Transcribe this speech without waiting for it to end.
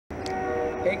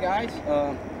Hey guys,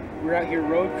 we're out here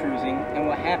road cruising, and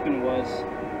what happened was,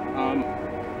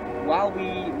 while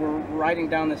we were riding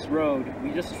down this road,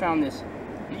 we just found this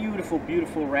beautiful,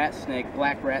 beautiful rat snake,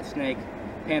 black rat snake.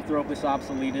 Pantheropus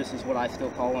obsoletus is what I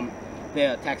still call them.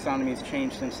 The taxonomy has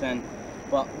changed since then.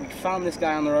 But we found this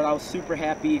guy on the road. I was super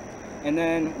happy. And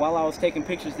then while I was taking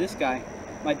pictures of this guy,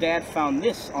 my dad found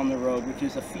this on the road, which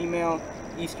is a female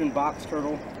eastern box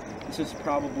turtle. This is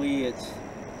probably its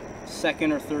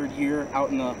second or third year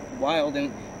out in the wild,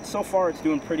 and so far it's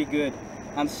doing pretty good.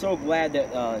 I'm so glad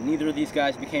that neither of these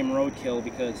guys became roadkill,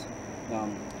 because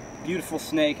beautiful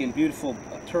snake and beautiful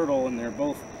turtle, and they're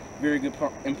both very good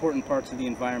important parts of the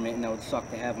environment, and that would suck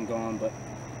to have them gone. But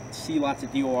see lots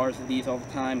of DORs of these all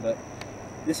the time. But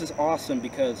this is awesome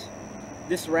because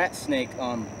this rat snake,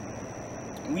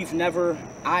 I've never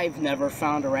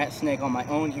found a rat snake on my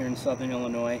own here in southern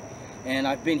Illinois. And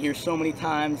I've been here so many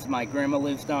times. My grandma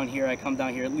lives down here. I come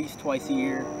down here at least twice a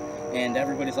year, and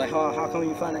everybody's like, "Oh, how come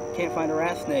you can't find a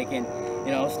rat snake?" And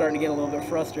you know, it's starting to get a little bit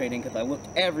frustrating because I looked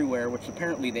everywhere, which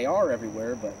apparently they are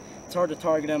everywhere, but it's hard to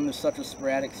target them. There's such a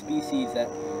sporadic species that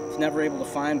it's never able to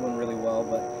find one really well.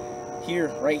 But here,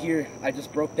 right here, I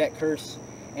just broke that curse.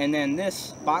 And then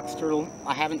this box turtle,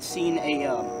 I haven't seen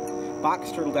a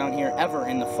box turtle down here ever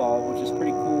in the fall, which is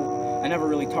pretty cool. I never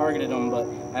really targeted them, but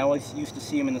I always used to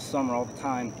see them in the summer all the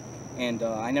time, and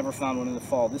I never found one in the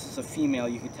fall. This is a female,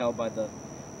 you could tell by the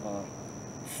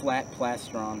flat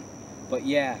plastron. But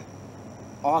yeah,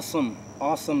 awesome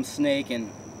snake and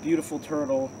beautiful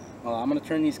turtle. I'm going to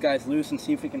turn these guys loose and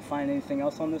see if we can find anything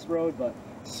else on this road, but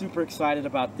super excited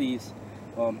about these.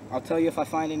 I'll tell you if I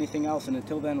find anything else, and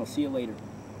until then, I'll see you later.